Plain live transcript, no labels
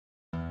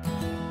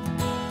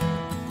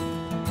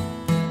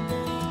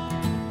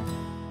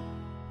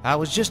I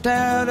was just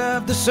out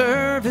of the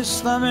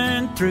service,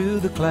 thumbing through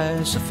the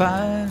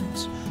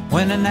classifieds,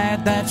 when an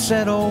ad that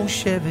said old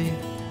Chevy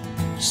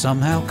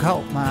somehow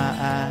caught my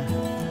eye.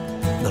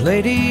 The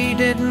lady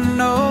didn't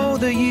know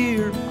the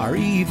year or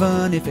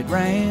even if it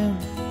ran,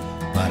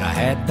 but I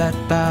had that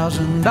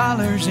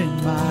 $1,000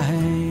 in my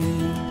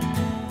hand.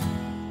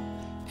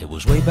 It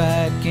was way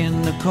back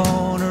in the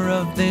corner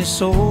of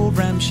this old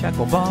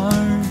ramshackle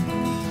barn,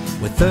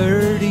 with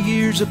 30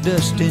 years of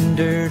dust and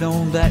dirt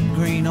on that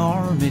green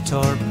army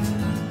tarp.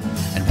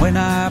 And when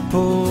I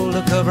pulled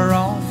the cover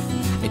off,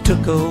 it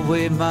took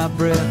away my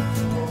breath.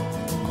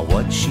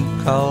 What she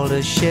called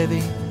a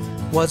Chevy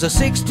was a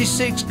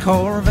 '66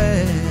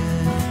 Corvette.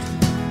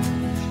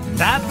 And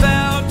I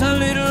felt a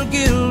little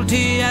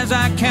guilty as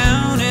I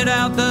counted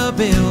out the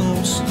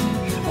bills.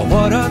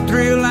 What a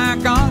thrill I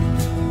got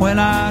when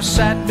I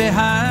sat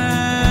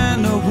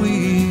behind the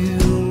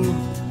wheel.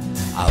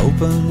 I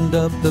opened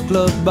up the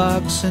glove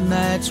box and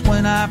that's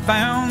when I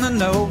found the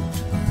note.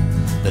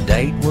 The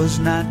date was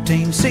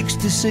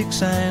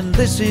 1966 and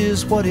this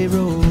is what he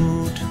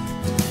wrote.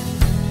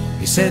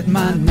 He said,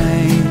 "My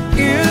name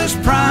is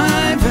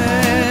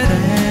Private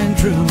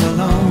Andrew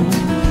Malone,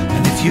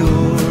 and if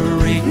you're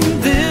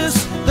reading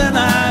this, then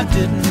I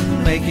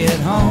didn't make it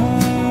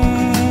home.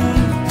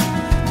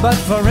 But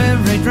for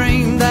every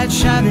dream that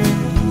shattered,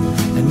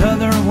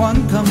 another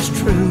one comes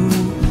true.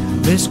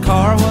 This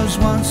car was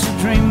once a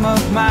dream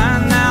of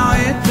mine, now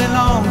it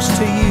belongs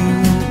to you.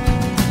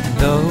 And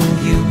though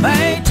you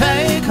may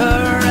take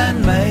her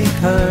and make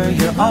her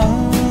your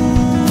own,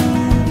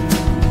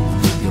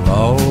 you'll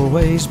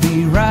always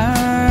be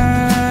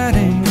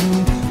riding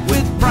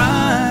with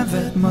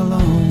Private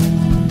Malone."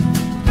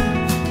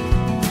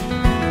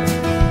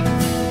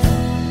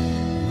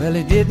 Well,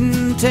 it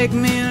didn't take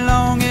me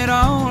long at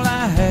all,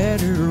 I had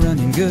her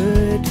running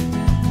good.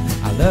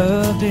 I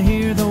love to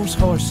hear those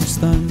horses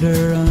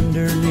thunder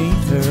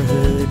underneath her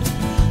hood.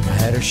 I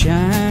had her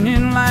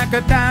shining like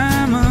a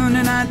diamond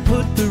and I'd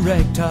put the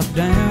rag top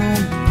down.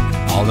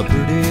 All the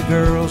pretty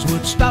girls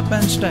would stop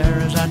and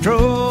stare as I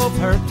drove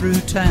her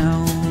through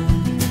town.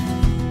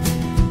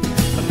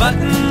 The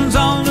buttons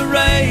on the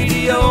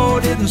radio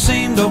didn't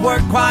seem to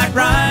work quite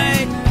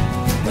right,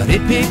 but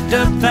it picked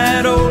up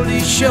that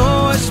oldie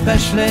show,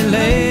 especially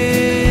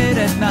late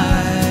at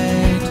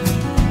night.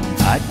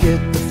 I'd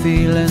get the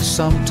feeling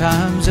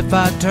sometimes if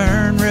I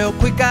turned real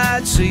quick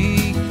I'd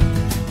see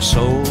a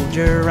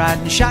soldier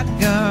riding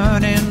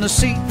shotgun in the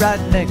seat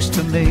right next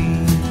to me.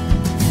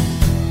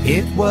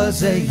 It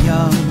was a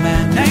young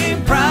man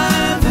named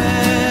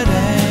Private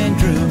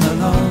Andrew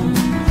Malone,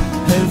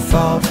 who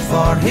fought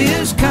for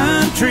his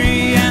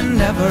country and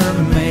never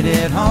made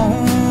it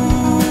home.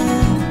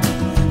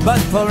 But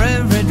for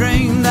every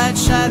dream that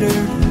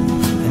shattered,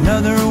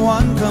 another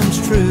one comes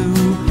true.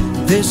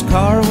 This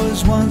car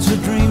was once a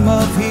dream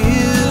of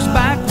his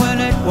back when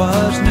it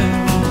was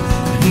new.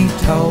 He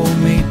told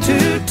me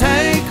to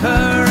take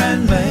her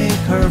and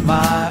make her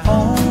my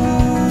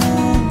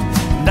own,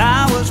 and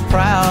I was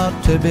proud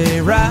to be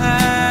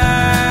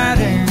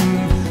riding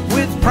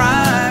with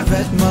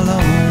Private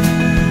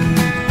Malone.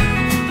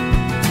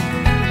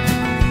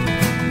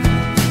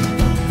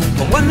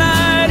 But one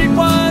night it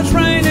was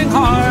raining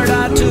hard,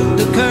 I took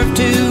the curve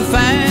too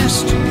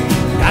fast.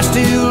 I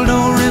still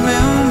don't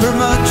remember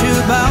much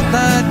about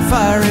that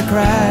fiery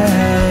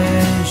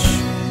crash,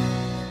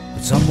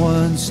 but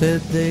someone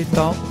said they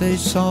thought they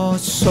saw a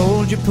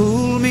soldier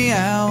pull me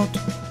out.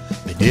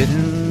 They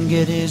didn't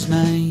get his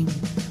name,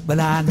 but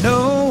I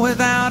know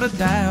without a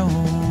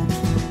doubt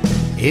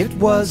it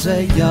was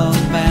a young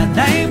man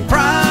named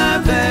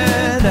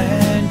Private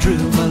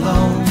Andrew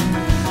Malone,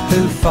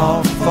 who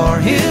fought for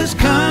his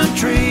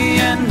country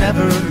and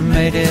never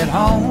made it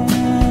home.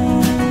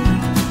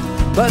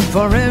 But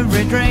for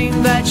every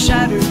dream that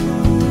shattered,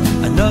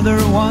 another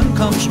one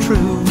comes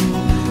true.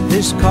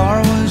 This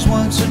car was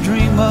once a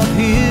dream of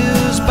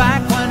his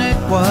back when it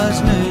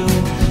was new.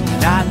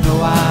 And I know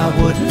I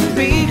wouldn't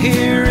be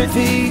here if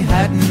he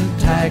hadn't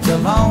tagged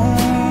along.